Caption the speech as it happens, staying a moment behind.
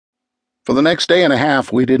For the next day and a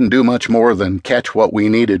half, we didn't do much more than catch what we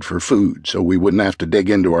needed for food so we wouldn't have to dig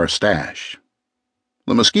into our stash.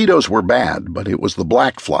 The mosquitoes were bad, but it was the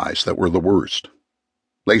black flies that were the worst.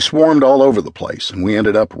 They swarmed all over the place, and we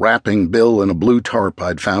ended up wrapping Bill in a blue tarp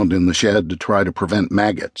I'd found in the shed to try to prevent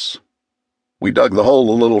maggots. We dug the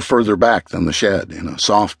hole a little further back than the shed, in a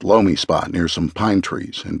soft, loamy spot near some pine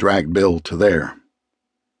trees, and dragged Bill to there.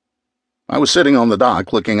 I was sitting on the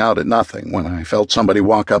dock looking out at nothing when I felt somebody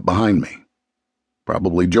walk up behind me.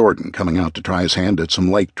 Probably Jordan, coming out to try his hand at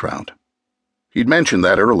some lake trout. He'd mentioned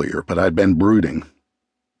that earlier, but I'd been brooding,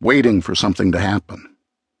 waiting for something to happen.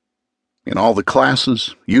 In all the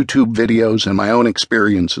classes, YouTube videos, and my own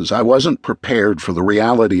experiences, I wasn't prepared for the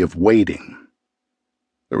reality of waiting.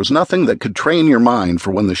 There was nothing that could train your mind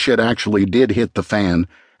for when the shit actually did hit the fan,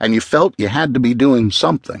 and you felt you had to be doing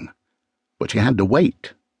something, but you had to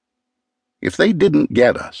wait. If they didn't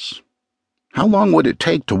get us, how long would it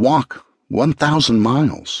take to walk 1,000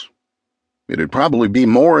 miles? It'd probably be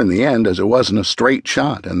more in the end, as it wasn't a straight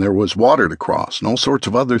shot, and there was water to cross and all sorts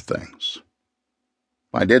of other things.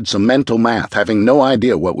 I did some mental math, having no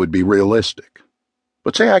idea what would be realistic.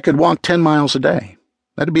 But say I could walk 10 miles a day.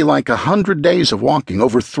 That'd be like 100 days of walking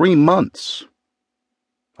over 3 months.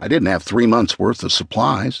 I didn't have 3 months' worth of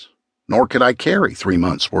supplies, nor could I carry 3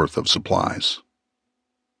 months' worth of supplies.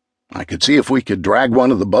 I could see if we could drag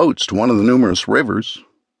one of the boats to one of the numerous rivers,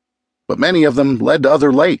 but many of them led to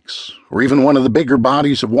other lakes, or even one of the bigger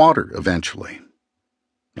bodies of water eventually.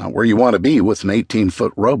 Not where you want to be with an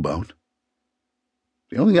 18-foot rowboat.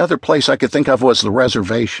 The only other place I could think of was the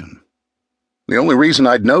reservation. The only reason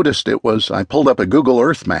I'd noticed it was I pulled up a Google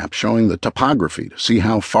Earth map showing the topography to see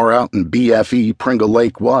how far out in BFE Pringle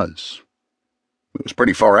Lake was. It was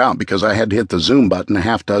pretty far out because I had to hit the zoom button a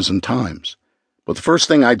half dozen times, but the first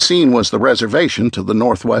thing I'd seen was the reservation to the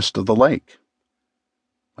northwest of the lake.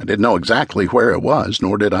 I didn't know exactly where it was,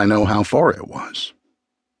 nor did I know how far it was.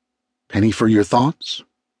 "Penny for your thoughts?"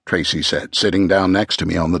 Tracy said, sitting down next to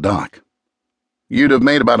me on the dock. "You'd have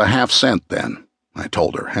made about a half-cent then," I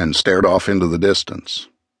told her, and stared off into the distance.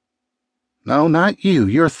 "No, not you.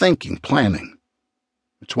 You're thinking, planning.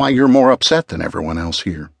 It's why you're more upset than everyone else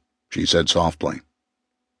here," she said softly.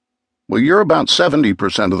 "Well, you're about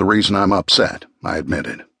 70% of the reason I'm upset," I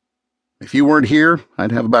admitted. "If you weren't here,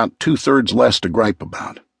 I'd have about 2/3 less to gripe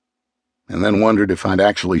about," and then wondered if I'd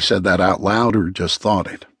actually said that out loud or just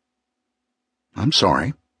thought it. "I'm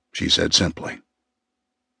sorry," she said simply.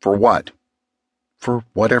 "For what?" "For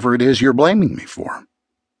whatever it is you're blaming me for.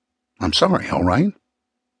 I'm sorry, all right?"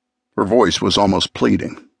 Her voice was almost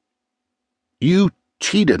pleading. "You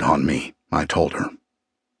cheated on me," I told her.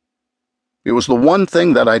 It was the one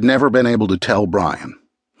thing that I'd never been able to tell Brian,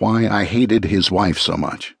 why I hated his wife so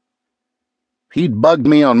much. He'd bugged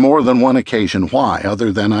me on more than one occasion why,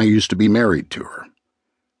 other than I used to be married to her,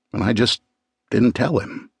 and I just didn't tell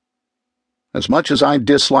him. As much as I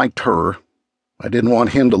disliked her, I didn't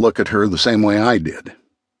want him to look at her the same way I did,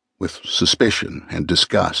 with suspicion and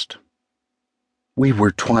disgust. "We were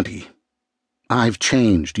 20. I've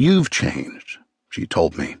changed. You've changed," she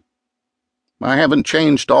told me. "I haven't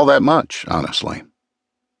changed all that much, honestly."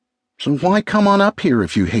 "So why come on up here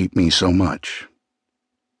if you hate me so much?"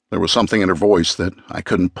 There was something in her voice that I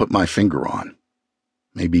couldn't put my finger on.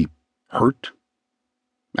 Maybe hurt?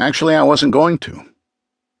 Actually, I wasn't going to.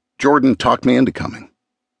 Jordan talked me into coming.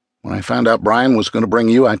 When I found out Brian was going to bring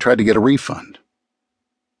you, I tried to get a refund.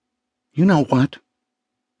 "You know what?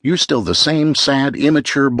 You're still the same sad,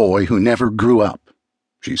 immature boy who never grew up,"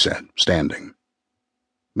 she said, standing.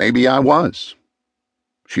 Maybe I was.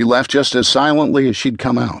 She left just as silently as she'd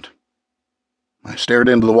come out. I stared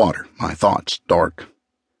into the water, my thoughts dark.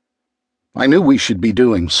 I knew we should be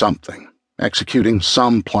doing something, executing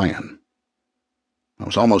some plan. I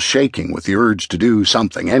was almost shaking with the urge to do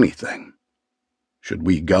something, anything. Should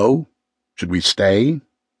we go? Should we stay?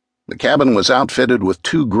 The cabin was outfitted with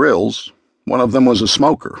 2 grills. One of them was a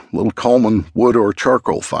smoker, little Coleman wood or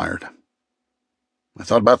charcoal fired. I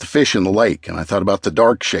thought about the fish in the lake, and I thought about the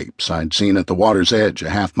dark shapes I'd seen at the water's edge a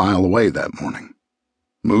half-mile away that morning.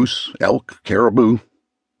 Moose, elk, caribou.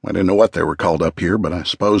 I didn't know what they were called up here, but I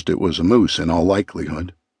supposed it was a moose in all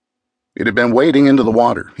likelihood. It had been wading into the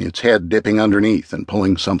water, its head dipping underneath and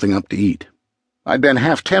pulling something up to eat. I'd been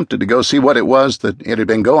half tempted to go see what it was that it had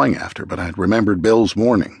been going after, but I'd remembered Bill's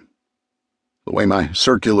warning. The way my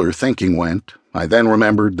circular thinking went, I then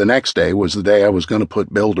remembered the next day was the day I was going to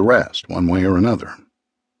put Bill to rest, one way or another.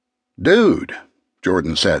 "Dude,"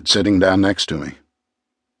 Jordan said, sitting down next to me.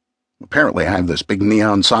 Apparently I have this big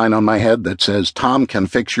neon sign on my head that says, "Tom can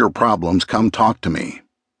fix your problems, come talk to me,"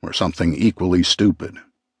 or something equally stupid.